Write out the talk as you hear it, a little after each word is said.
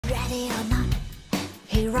Ready or not,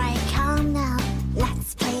 here I come now.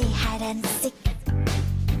 Let's play hide and seek.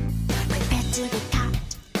 Prepare to be caught.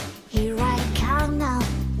 Here I come now.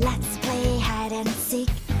 Let's play hide and seek.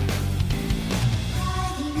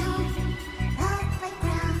 Riding home, up by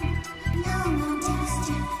ground. No one dares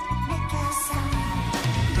to make a sound.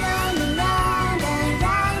 Round and round and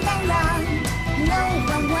round and round. No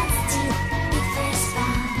one wants to be first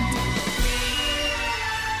found.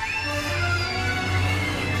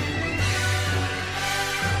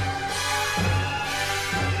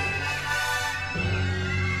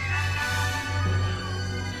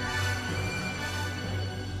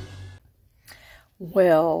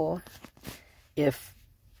 Well, if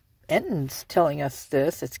Enton's telling us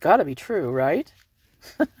this, it's got to be true, right?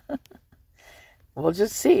 We'll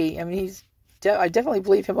just see. I mean, I definitely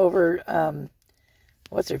believe him over,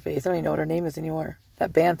 what's her face? I don't even know what her name is anymore.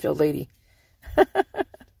 That Banfield lady.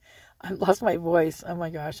 I've lost my voice. Oh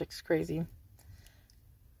my gosh, it's crazy.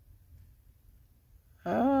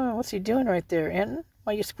 Oh, what's he doing right there, Enton?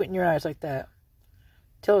 Why are you squinting your eyes like that?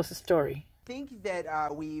 Tell us the story. I think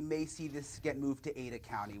that we may see this get moved to Ada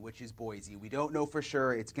County, which is Boise. We don't know for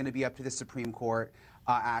sure. It's going to be up to the Supreme Court,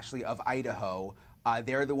 Ashley, of Idaho.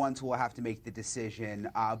 They're the ones who will have to make the decision.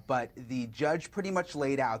 But the judge pretty much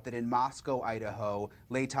laid out that in Moscow, Idaho,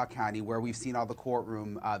 Latah County, where we've seen all the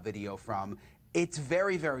courtroom video from, it's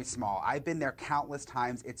very, very small. I've been there countless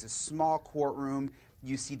times. It's a small courtroom.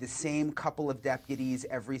 You see the same couple of deputies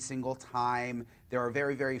every single time. There are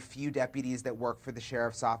very, very few deputies that work for the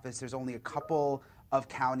sheriff's office. There's only a couple of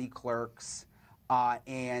county clerks,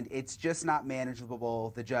 and it's just not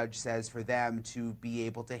manageable, the judge says, for them to be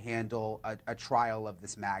able to handle a trial of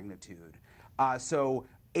this magnitude. So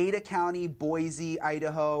Ada County, Boise,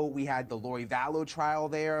 Idaho, we had the Lori Vallow trial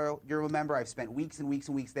there. You remember, I've spent weeks and weeks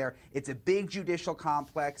and weeks there. It's a big judicial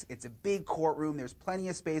complex. It's a big courtroom. There's plenty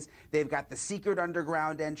of space. They've got the secret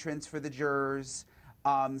underground entrance for the jurors.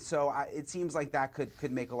 So it seems like that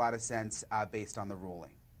could make a lot of sense based on the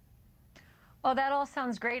ruling. Well, that all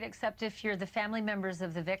sounds great, except if you're the family members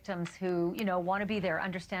of the victims who, you know, want to be there.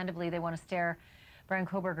 Understandably, they want to stare Brian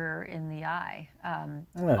Kohberger in the eye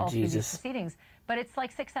all through these proceedings. But it's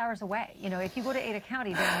like 6 hours away. You know, if you go to Ada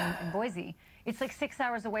County down in Boise, it's like 6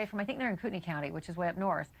 hours away from, I think they're in Kootenai County, which is way up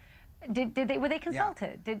north. Were they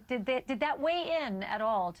consulted? Yeah. Did that weigh in at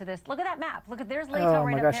all to this? Look at that map. Look at, there's Latah right up there. Oh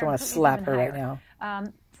my gosh, I want to slap her right now.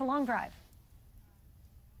 It's a long drive.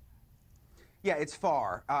 Yeah, it's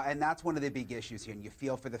far, and that's one of the big issues here, and you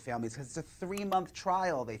feel for the families, because it's a 3-month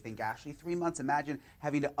trial, they think, Ashley. 3 months. Imagine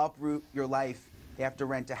having to uproot your life. They have to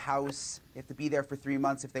rent a house. They have to be there for 3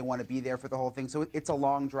 months if they want to be there for the whole thing. So it's a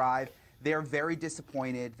long drive. They're very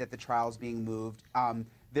disappointed that the trial's being moved.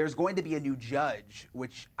 There's going to be a new judge,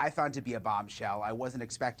 which I found to be a bombshell. I wasn't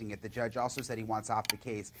expecting it. The judge also said he wants off the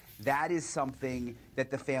case. That is something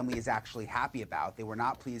that the family is actually happy about. They were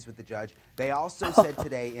not pleased with the judge. They also said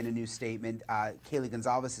today in a new statement, Kaylee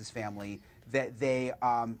Goncalves' family, that they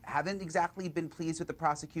haven't exactly been pleased with the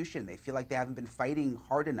prosecution. They feel like they haven't been fighting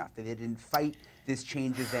hard enough. They didn't fight this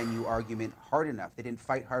change of venue argument hard enough. They didn't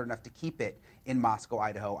fight hard enough to keep it in Moscow,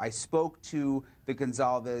 Idaho. I spoke to the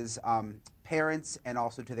Goncalves parents and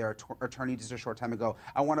also to their attorney just a short time ago.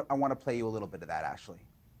 I want to play you a little bit of that, Ashley.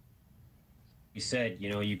 You said,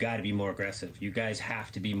 you know, you got to be more aggressive. You guys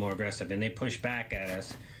have to be more aggressive, and they pushed back at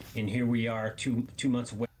us, and here we are, two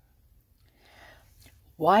months away.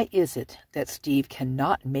 Why is it that Steve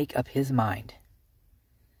cannot make up his mind?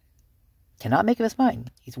 Cannot make up his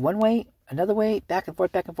mind. He's one way, another way, back and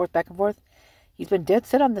forth, back and forth, back and forth. He's been dead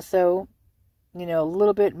set on this, though, you know, a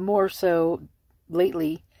little bit more so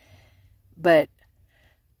lately. But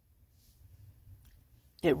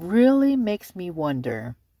it really makes me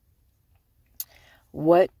wonder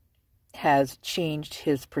what has changed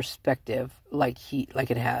his perspective like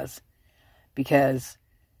it has. Because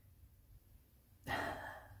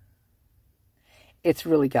it's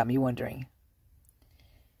really got me wondering.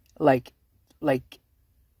 Like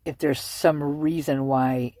if there's some reason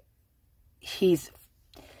why he's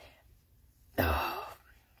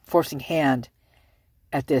forcing hand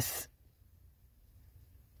at this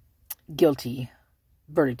guilty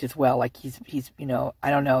verdict as well. Like he's you know,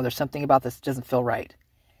 I don't know, there's something about this that doesn't feel right.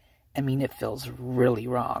 I mean, it feels really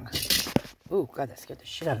wrong. Ooh, God, that scared the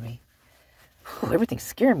shit out of me. Ooh, everything's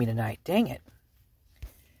scaring me tonight. Dang it.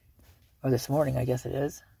 Or this morning, I guess it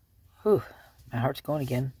is. Whew, my heart's going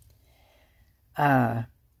again.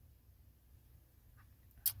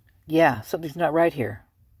 Yeah, something's not right here.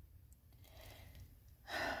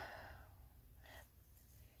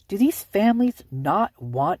 Do these families not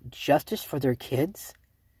want justice for their kids?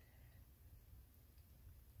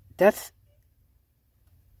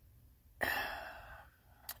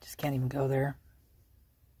 just can't even go there.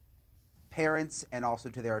 Parents and also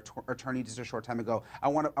to their attorney just a short time ago. I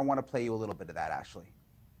want to play you a little bit of that, Ashley.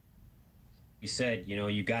 You said, you know,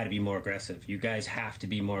 you got to be more aggressive. You guys have to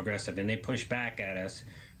be more aggressive. And they pushed back at us.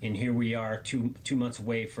 And here we are 2 months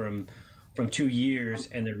away from 2 years,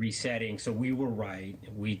 and they're resetting. So we were right.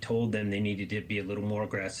 We told them they needed to be a little more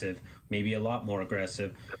aggressive, maybe a lot more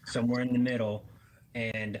aggressive, somewhere in the middle.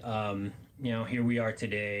 And, you know, here we are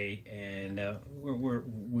today, and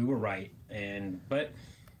we were right. But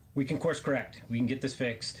we can course correct. We can get this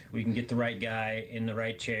fixed. We can get the right guy in the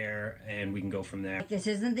right chair, and we can go from there. This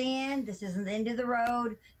isn't the end. This isn't the end of the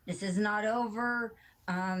road. This is not over.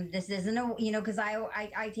 This isn't a, you know, because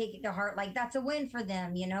I take it to heart, like that's a win for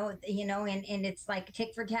them, you know, and it's like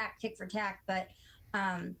tick for tack. But,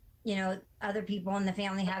 you know, other people in the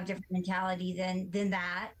family have different mentality than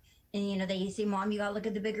that. And, you know, they say, Mom, you got to look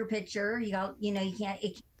at the bigger picture. You got, you know, you can't.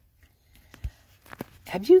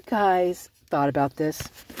 Have you guys thought about this?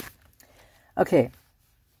 Okay.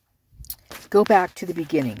 Go back to the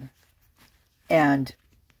beginning and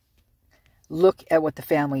look at what the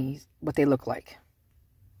families, what they look like.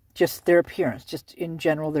 Just their appearance, just in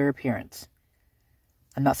general, their appearance.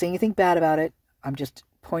 I'm not saying anything bad about it. I'm just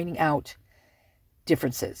pointing out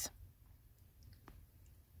differences.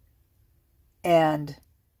 And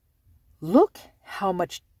look how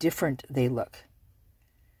much different they look.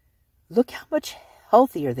 Look how much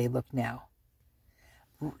healthier they look now.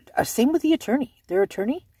 Same with the attorney. Their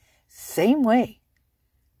attorney, same way.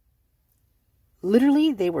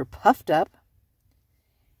 Literally, they were puffed up.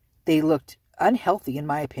 They looked unhealthy, in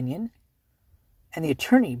my opinion. And the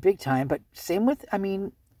attorney, big time. But same with, I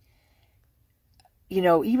mean, you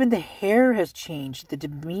know, even the hair has changed. The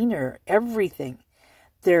demeanor, everything.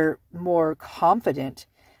 They're more confident.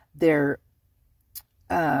 They're,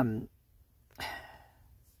 come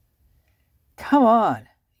on.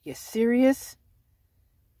 You serious?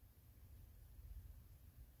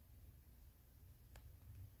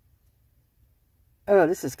 Oh,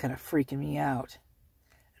 this is kind of freaking me out.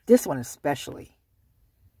 This one especially.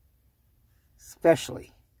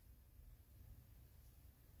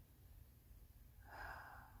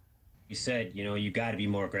 You said, you know, you got to be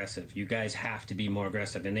more aggressive. You guys have to be more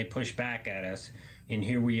aggressive. And they pushed back at us. And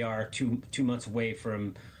here we are 2 months away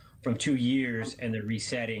from 2 years, and they're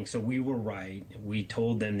resetting. So we were right. We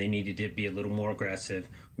told them they needed to be a little more aggressive,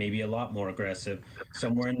 maybe a lot more aggressive,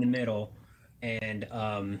 somewhere in the middle. And,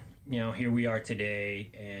 you know, here we are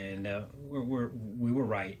today, and we were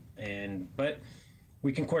right. But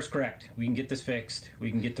we can course correct. We can get this fixed. We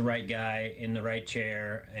can get the right guy in the right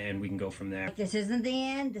chair, and we can go from there. This isn't the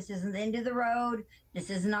end. This isn't the end of the road. This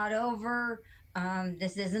is not over.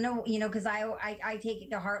 This isn't a, you know, because I take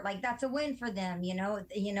it to heart, like that's a win for them, you know,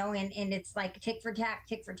 and it's like tick for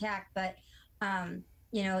tack. But,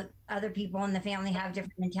 you know, other people in the family have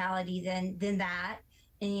different mentality than that.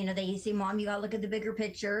 And, you know, they say, Mom, you got to look at the bigger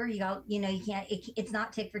picture. You got, you know, you can't, it's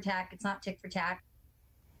not tick for tack.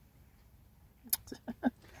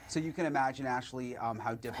 So you can imagine, Ashley,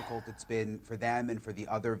 how difficult it's been for them and for the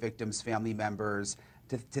other victims' family members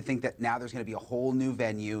to think that now there's going to be a whole new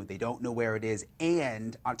venue. They don't know where it is.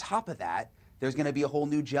 And on top of that, there's going to be a whole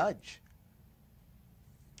new judge.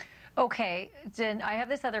 Okay, Jen, I have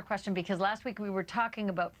this other question because last week we were talking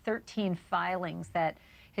about 13 filings that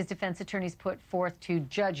his defense attorneys put forth to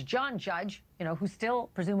Judge John Judge, you know, who's still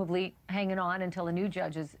presumably hanging on until a new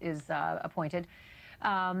judge is appointed.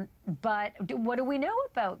 But what do we know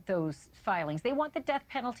about those filings? They want the death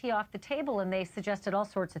penalty off the table, and they suggested all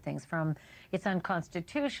sorts of things, from it's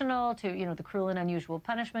unconstitutional to, you know, the cruel and unusual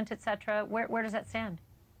punishment, etc. Where does that stand?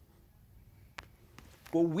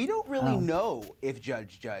 Well, we don't really know if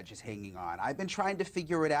Judge Judge is hanging on. I've been trying to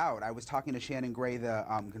figure it out. I was talking to Shannon Gray, the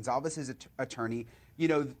Goncalves' attorney. You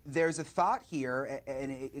know, there's a thought here,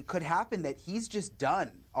 and it could happen that he's just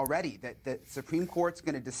done already, that the Supreme Court's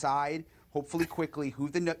going to decide, hopefully quickly, who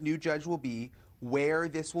the new judge will be, where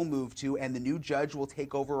this will move to, and the new judge will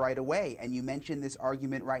take over right away. And you mentioned this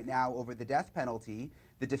argument right now over the death penalty.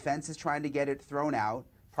 The defense is trying to get it thrown out.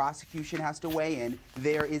 Prosecution has to weigh in.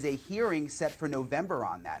 There is a hearing set for November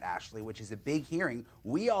on that, Ashley, which is a big hearing.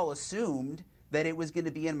 We all assumed that it was going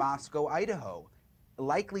to be in Moscow, Idaho.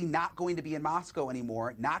 Likely not going to be in Moscow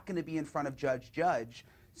anymore, not going to be in front of Judge Judge.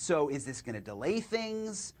 So is this going to delay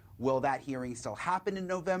things? Will that hearing still happen in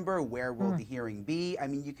November? Where will the hearing be? I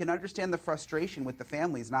mean, you can understand the frustration with the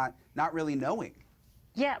families not really knowing.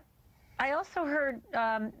 Yeah. I also heard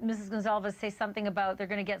Mrs. Goncalves say something about they're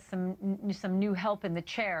going to get some new help in the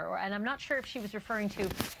chair, and I'm not sure if she was referring to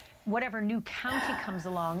whatever new county comes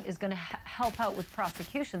along is going to help out with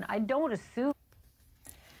prosecution. I don't assume.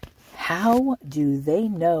 how do they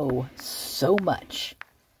know so much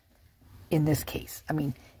in this case? I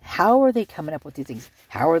mean, how are they coming up with these things?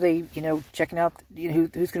 How are they, checking out who's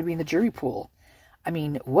going to be in the jury pool? I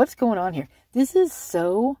mean, what's going on here? This is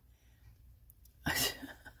so,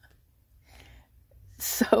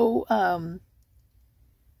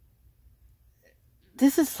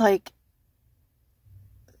 this is like,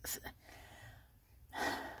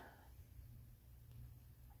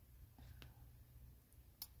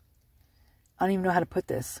 I don't even know how to put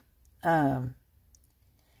this.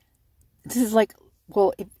 This is like,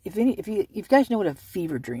 well, if you guys know what a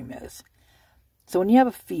fever dream is. So when you have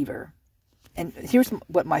a fever, and here's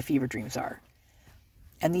what my fever dreams are.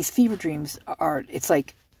 And these fever dreams are, it's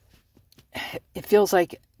like, it feels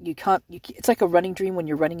like it's like a running dream when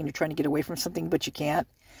you're running and you're trying to get away from something, but you can't.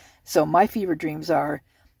 So my fever dreams are,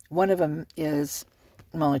 one of them is,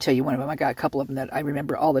 I'm only tell you one of them. I got a couple of them that I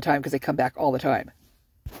remember all the time because they come back all the time.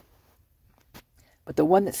 But the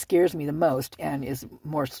one that scares me the most and is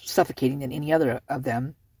more suffocating than any other of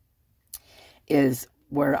them is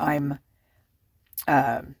where I'm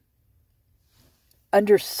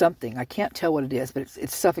under something. I can't tell what it is, but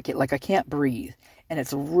it's suffocating. Like I can't breathe, and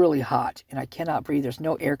it's really hot, and I cannot breathe. There's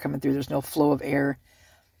no air coming through. There's no flow of air,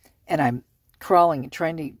 and I'm crawling and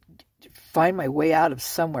trying to find my way out of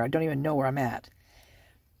somewhere. I don't even know where I'm at.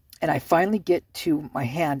 And I finally get to my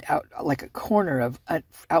hand out like a corner of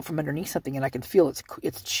out from underneath something, and I can feel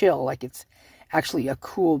it's chill, like it's actually a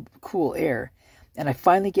cool air. And I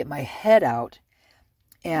finally get my head out,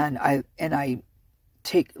 and I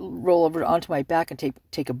roll over onto my back and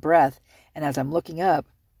take a breath. And as I'm looking up,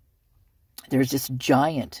 there's this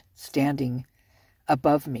giant standing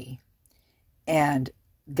above me, and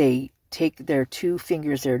they take their two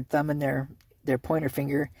fingers, their thumb and their pointer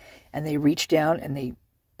finger, and they reach down and they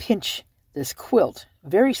pinch this quilt,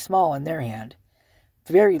 very small in their hand,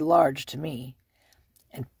 very large to me,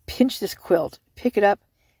 and pinch this quilt, pick it up,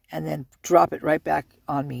 and then drop it right back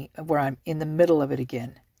on me where I'm in the middle of it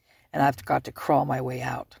again, and I've got to crawl my way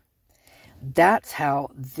out. That's how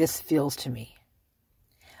this feels to me.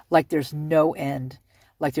 Like there's no end.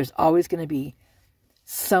 Like there's always going to be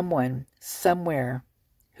someone, somewhere,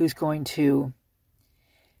 who's going to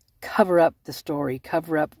cover up the story,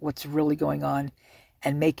 cover up what's really going on,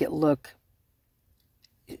 and make it look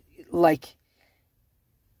like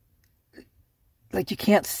you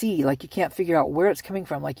can't see, like you can't figure out where it's coming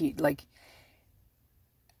from, like you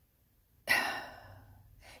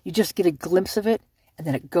just get a glimpse of it and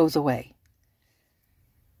then it goes away.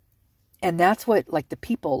 And that's what, like, the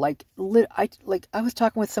people, I was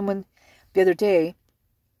talking with someone the other day.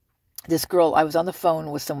 This girl, I was on the phone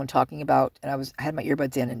with someone talking about, and I had my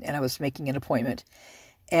earbuds in, and I was making an appointment,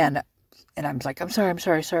 and I'm like, I'm sorry.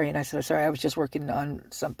 And I said, sorry, I was just working on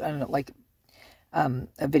something, I don't know, like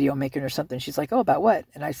a video making or something. She's like, oh, about what?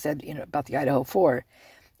 And I said, about the Idaho4.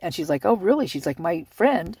 And she's like, oh, really? She's like, my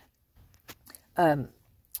friend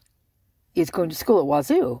is going to school at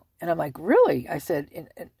Wazoo. And I'm like, really? I said,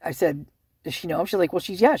 does she know him? She's like, well,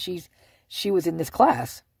 she was in this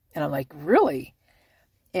class. And I'm like, really?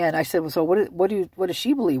 And I said, well, so what does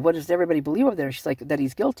she believe? What does everybody believe over there? And she's like, that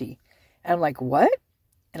he's guilty. And I'm like, what?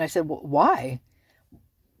 And I said, well, why?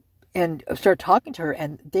 And I started talking to her,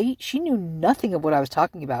 and she knew nothing of what I was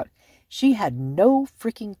talking about. She had no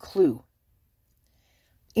freaking clue.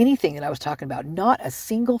 Anything that I was talking about. Not a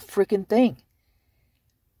single freaking thing.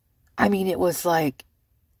 I mean, it was like,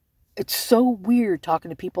 it's so weird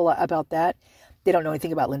talking to people about that. They don't know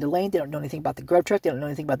anything about Linda Lane. They don't know anything about the grub truck. They don't know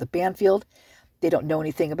anything about the Banfield. They don't know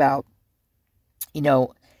anything about,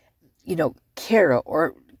 Kara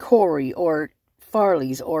or Corey or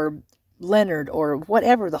Farley's or Leonard or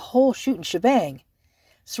whatever, the whole shooting shebang.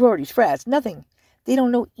 Sororities, frats, nothing. They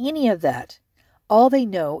don't know any of that. All they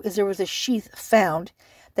know is there was a sheath found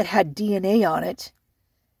that had DNA on it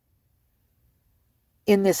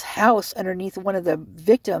in this house underneath one of the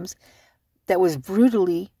victims that was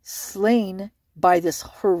brutally slain by this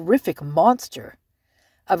horrific monster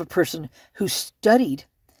of a person who studied.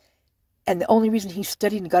 And the only reason he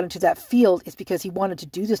studied and got into that field is because he wanted to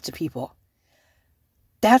do this to people.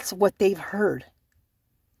 That's what they've heard.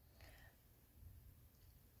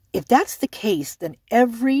 If that's the case, then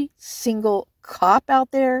every single cop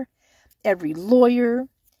out there, every lawyer,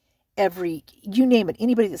 you name it,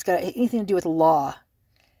 anybody that's got anything to do with law,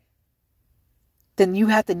 then you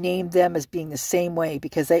have to name them as being the same way,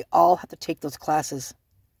 because they all have to take those classes.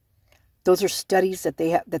 Those are studies that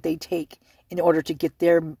they take in order to get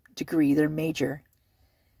their degree, their major,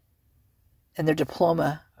 and their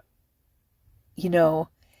diploma.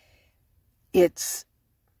 It's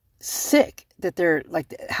sick that they're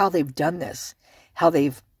like how they've done this, how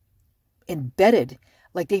they've embedded.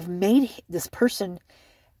 Like they've made this person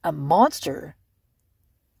a monster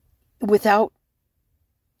without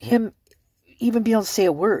him even being able to say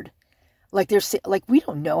a word. Like we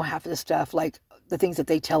don't know half of the stuff, like the things that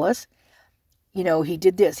they tell us. You know, he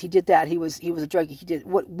did this, he did that, he was a druggie, he did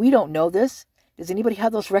what. We don't know this. Does anybody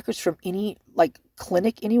have those records from any like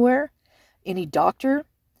clinic anywhere? Any doctor?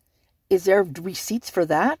 Is there receipts for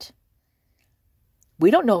that?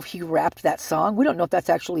 We don't know if he rapped that song. We don't know if that's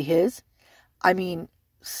actually his. I mean,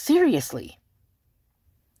 seriously.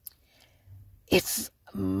 It's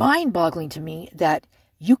mind-boggling to me that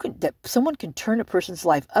that someone can turn a person's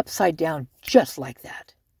life upside down just like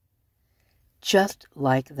that. Just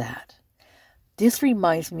like that. This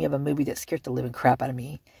reminds me of a movie that scared the living crap out of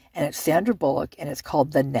me, and it's Sandra Bullock, and it's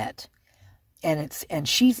called The Net. And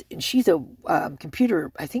she's a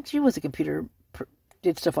computer. I think she was a computer,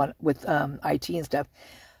 did stuff with IT and stuff.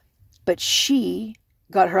 But she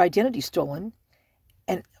got her identity stolen,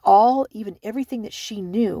 and everything that she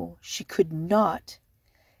knew, she could not.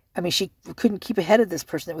 I mean, she couldn't keep ahead of this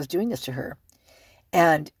person that was doing this to her.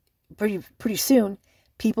 And pretty soon,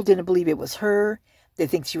 people didn't believe it was her. They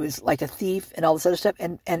think she was like a thief and all this other stuff.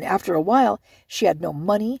 And after a while, she had no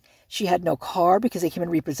money. She had no car because they came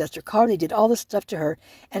and repossessed her car. They did all this stuff to her.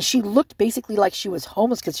 And she looked basically like she was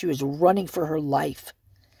homeless because she was running for her life.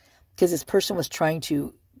 Because this person was trying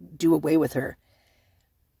to do away with her.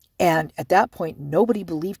 And at that point, nobody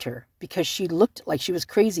believed her because she looked like she was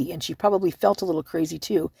crazy. And she probably felt a little crazy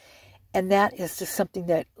too. And that is just something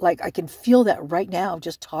that, like, I can feel that right now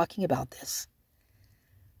just talking about this.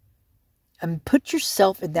 And put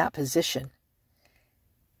yourself in that position,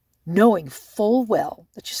 knowing full well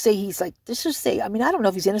that you say he's like, let's just say, I mean, I don't know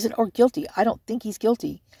if he's innocent or guilty. I don't think he's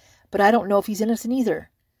guilty, but I don't know if he's innocent either.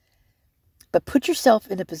 But put yourself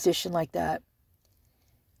in a position like that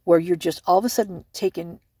where you're just all of a sudden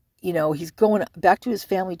taken, you know, he's going back to his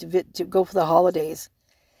family to go for the holidays.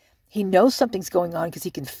 He knows something's going on because he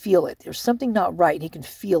can feel it. There's something not right, and he can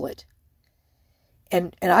feel it.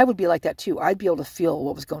 And I would be like that too. I'd be able to feel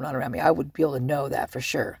what was going on around me. I would be able to know that for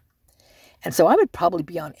sure. And so I would probably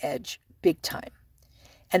be on edge big time.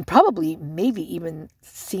 And probably maybe even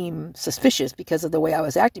seem suspicious because of the way I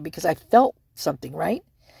was acting, because I felt something, right?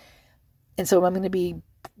 And so I'm going to be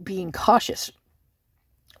being cautious.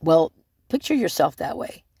 Well, picture yourself that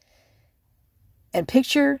way. And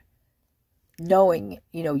picture knowing,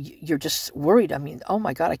 you know, you're just worried. I mean, oh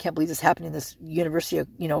my God, I can't believe this happened in this university,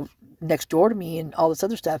 you know, next door to me and all this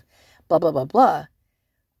other stuff, blah, blah, blah, blah.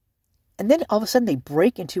 And then all of a sudden they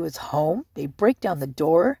break into his home. They break down the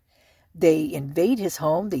door. They invade his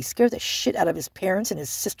home. They scare the shit out of his parents and his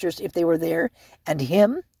sisters if they were there, and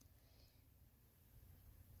him.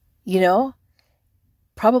 You know,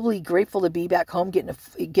 probably grateful to be back home, getting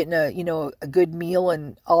a you know, a good meal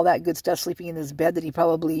and all that good stuff, sleeping in his bed that he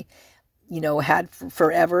probably, you know, had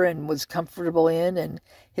forever and was comfortable in, and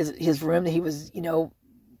his room that he was, you know,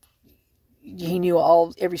 he knew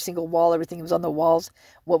every single wall, everything that was on the walls,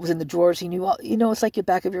 what was in the drawers. He knew all, you know, it's like the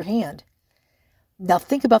back of your hand. Now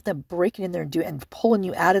think about them breaking in there and pulling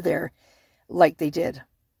you out of there like they did.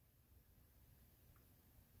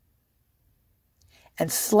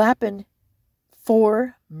 And slapping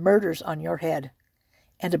 4 murders on your head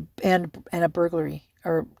and a burglary,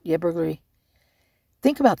 burglary.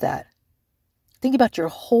 Think about that. Think about your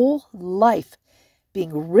whole life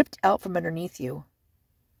being ripped out from underneath you.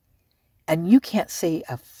 And you can't say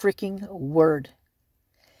a freaking word.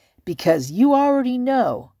 Because you already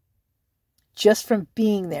know, just from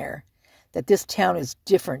being there, that this town is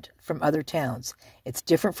different from other towns. It's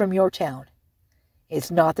different from your town. It's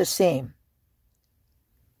not the same.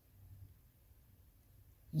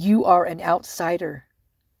 You are an outsider.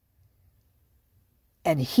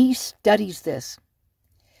 And he studies this.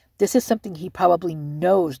 This is something he probably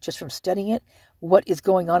knows just from studying it, what is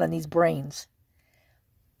going on in these brains.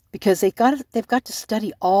 Because they've got to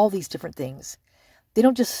study all these different things. They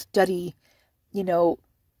don't just study, you know,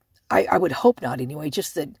 I would hope not anyway,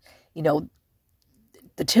 just the, you know,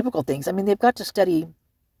 the typical things. I mean, they've got to study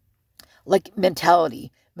like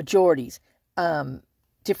mentality, majorities,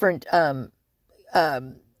 different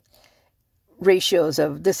ratios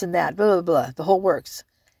of this and that, blah, blah, blah, the whole works.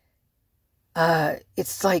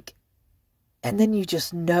 It's like, and then you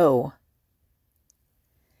just know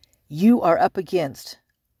you are up against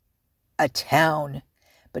a town,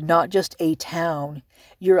 but not just a town.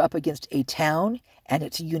 You're up against a town and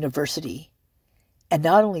its university. And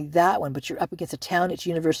not only that one, but you're up against a town, its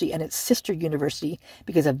university, and its sister university,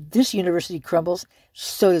 because if this university crumbles,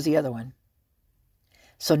 so does the other one.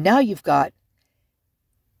 So now you've got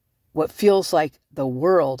what feels like the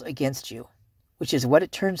world against you, which is what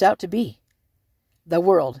it turns out to be. the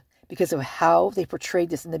world because of how they portrayed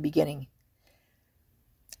this in the beginning.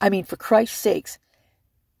 I mean, for Christ's sakes,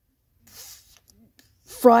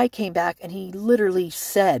 Fry came back and he literally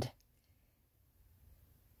said,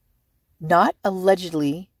 not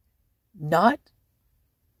allegedly, not...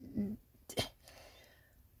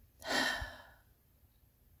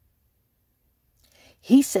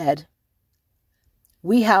 He said,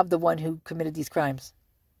 we have the one who committed these crimes.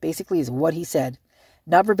 Basically is what he said.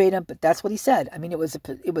 Not verbatim, but that's what he said. I mean, it was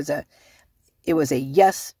a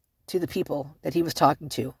yes to the people that he was talking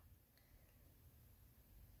to.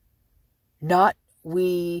 Not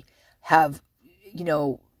we have,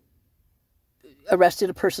 arrested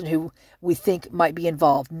a person who we think might be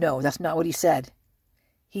involved. No, that's not what he said.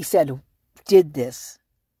 He said, did this,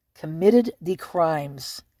 committed the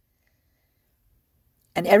crimes.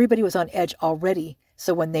 And everybody was on edge already.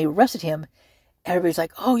 So when they arrested him, everybody's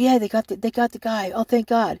like, oh yeah, they got the guy. Oh, thank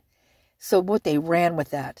God. So what, they ran with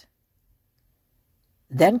that.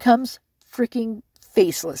 Then comes freaking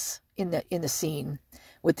Faceless in the scene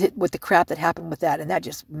with the crap that happened with that, and that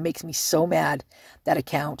just makes me so mad. That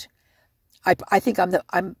account. I think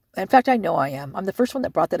in fact I know I am. I'm the first one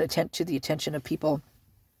that brought that to the attention of people.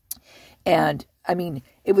 And I mean,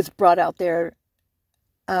 it was brought out there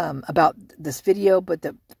about this video, but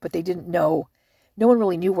they didn't know. No one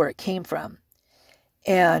really knew where it came from.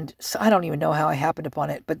 And so I don't even know how I happened upon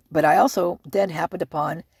it, but I also then happened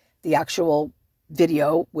upon the actual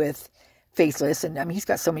video with Faceless, and I mean, he's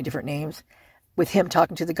got so many different names, with him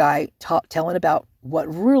talking to the guy, telling about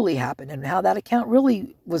what really happened and how that account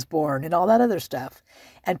really was born and all that other stuff.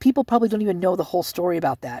 And people probably don't even know the whole story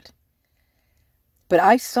about that. But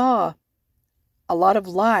I saw a lot of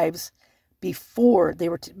lives before they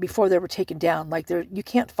were taken down. Like, you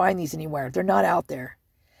can't find these anywhere. They're not out there.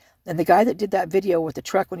 And the guy that did that video with the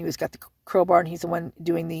truck when he was got the crowbar, and he's the one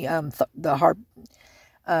doing the hard,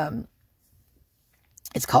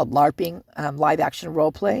 it's called LARPing, live action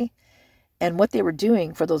role play. And what they were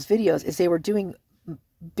doing for those videos is they were doing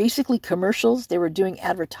basically commercials. They were doing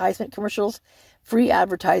advertisement commercials, free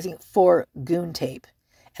advertising for goon tape.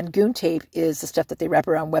 And goon tape is the stuff that they wrap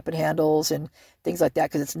around weapon handles and things like that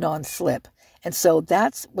because it's non-slip. And so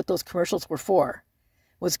that's what those commercials were for,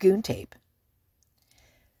 was goon tape.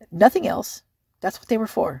 Nothing else. That's what they were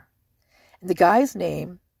for. And the guy's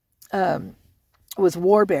name was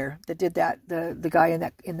Warbear that did that. The guy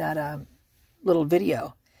in that little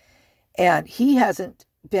video, and he hasn't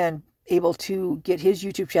been able to get his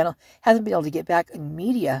YouTube channel. Hasn't been able to get back in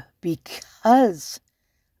media because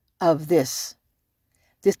of this.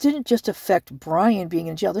 This didn't just affect Brian being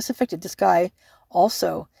in jail. This affected this guy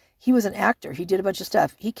also. He was an actor. He did a bunch of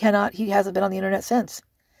stuff. He hasn't been on the internet since.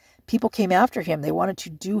 People came after him. They wanted to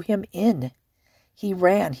do him in. He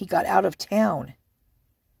ran. He got out of town.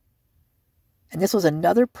 And this was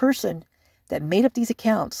another person that made up these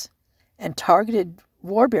accounts and targeted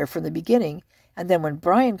Warbear from the beginning. And then when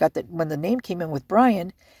when the name came in with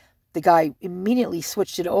Brian, the guy immediately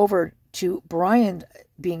switched it over to Brian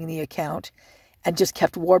being the account and just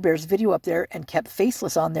kept Warbear's video up there and kept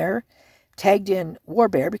Faceless on there, tagged in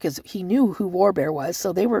Warbear because he knew who Warbear was.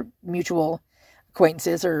 So they were mutual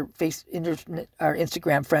acquaintances or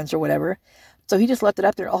Instagram friends or whatever. So he just left it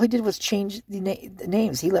up there. All he did was change the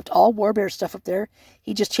names. He left all Warbear stuff up there.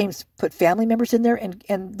 He just put family members in there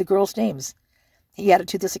and the girls' names. He added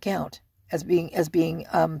to this account as being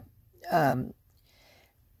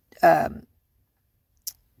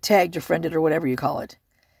tagged or friended or whatever you call it.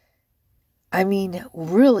 I mean,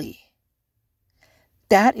 really,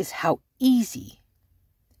 that is how easy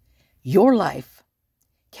your life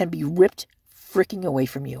can be ripped freaking away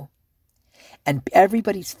from you. And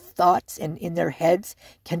everybody's thoughts and in their heads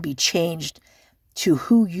can be changed to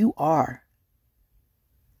who you are.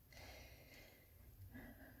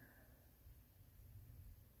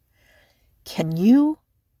 Can you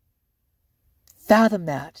fathom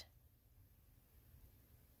that?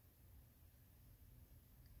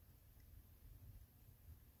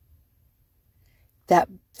 That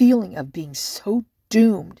feeling of being so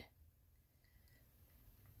doomed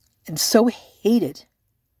and so hated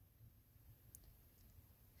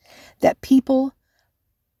that people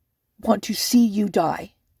want to see you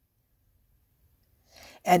die.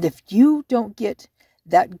 And if you don't get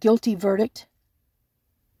that guilty verdict,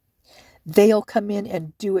 they'll come in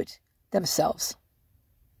and do it themselves.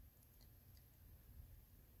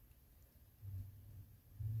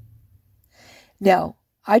 Now,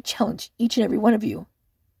 I challenge each and every one of you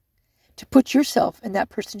to put yourself in that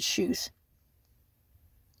person's shoes.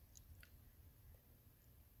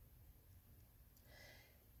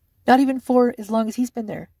 Not even for as long as he's been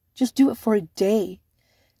there. Just do it for a day.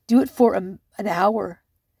 Do it for an hour.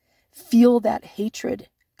 Feel that hatred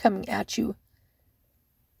coming at you.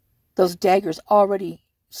 Those daggers already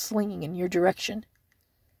slinging in your direction.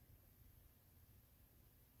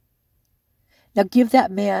 Now give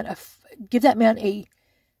that man a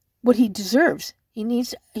what he deserves. He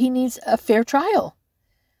needs a fair trial.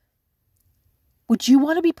 Would you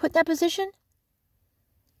want to be put in that position?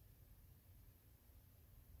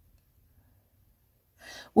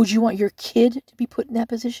 Would you want your kid to be put in that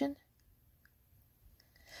position?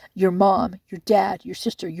 Your mom, your dad, your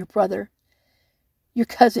sister, your brother, your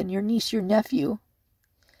cousin, your niece, your nephew,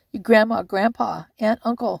 your grandma, grandpa, aunt,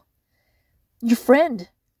 uncle, your friend.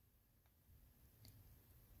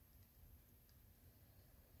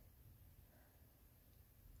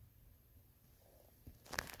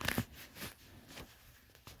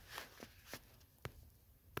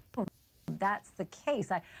 That's the case.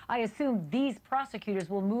 I assume these prosecutors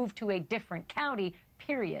will move to a different county,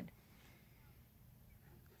 period.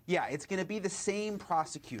 Yeah, it's going to be the same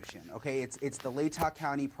prosecution, okay? It's the Latah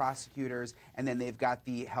County prosecutors, and then they've got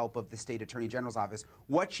the help of the state attorney general's office.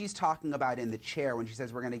 What she's talking about in the chair when she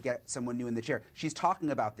says we're going to get someone new in the chair, she's talking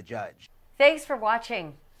about the judge. Thanks for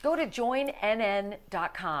watching. Go to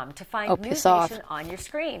joinnn.com to find News Nation on your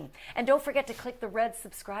screen. And don't forget to click the red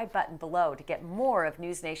subscribe button below to get more of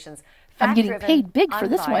News Nation's fact-driven, I'm getting paid big for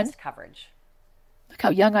this one. coverage. Look how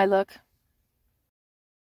young I look.